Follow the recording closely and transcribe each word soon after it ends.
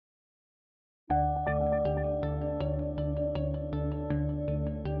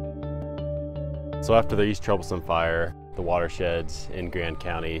So after the East Troublesome Fire, the watersheds in Grand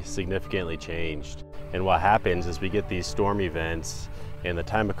County significantly changed. And what happens is we get these storm events, and the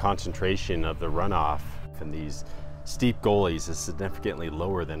time of concentration of the runoff from these steep gullies is significantly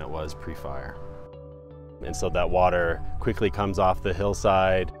lower than it was pre-fire. And so that water quickly comes off the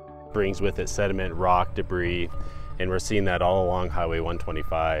hillside, brings with it sediment, rock, debris, and we're seeing that all along Highway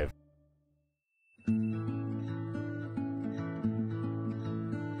 125.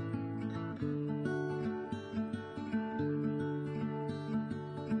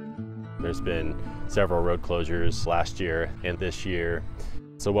 There's been several road closures last year and this year.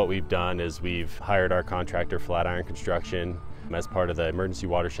 So what we've done is we've hired our contractor Flatiron Construction as part of the Emergency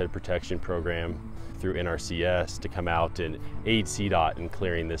Watershed Protection Program through NRCS to come out and aid CDOT in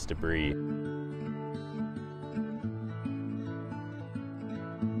clearing this debris.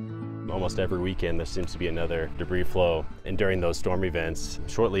 Almost every weekend there seems to be another debris flow, and during those storm events,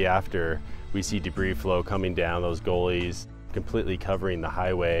 shortly after, we see debris flow coming down those gullies, completely covering the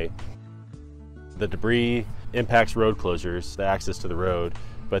highway. The debris impacts road closures, the access to the road,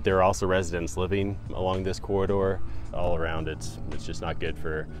 but there are also residents living along this corridor. All around it's just not good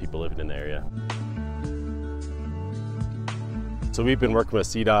for people living in the area. So we've been working with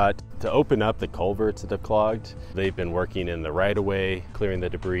CDOT to open up the culverts that have clogged. They've been working in the right-of-way, clearing the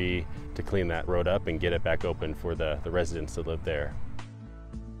debris to clean that road up and get it back open for the residents that live there.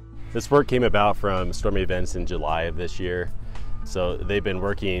 This work came about from storm events in July of this year. So they've been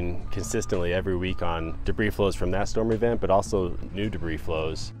working consistently every week on debris flows from that storm event, but also new debris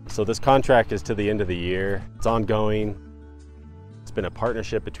flows. So this contract is to the end of the year. It's ongoing. It's been a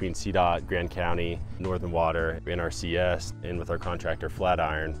partnership between CDOT, Grand County, Northern Water, NRCS, and with our contractor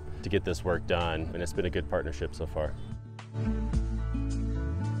Flatiron to get this work done, and it's been a good partnership so far.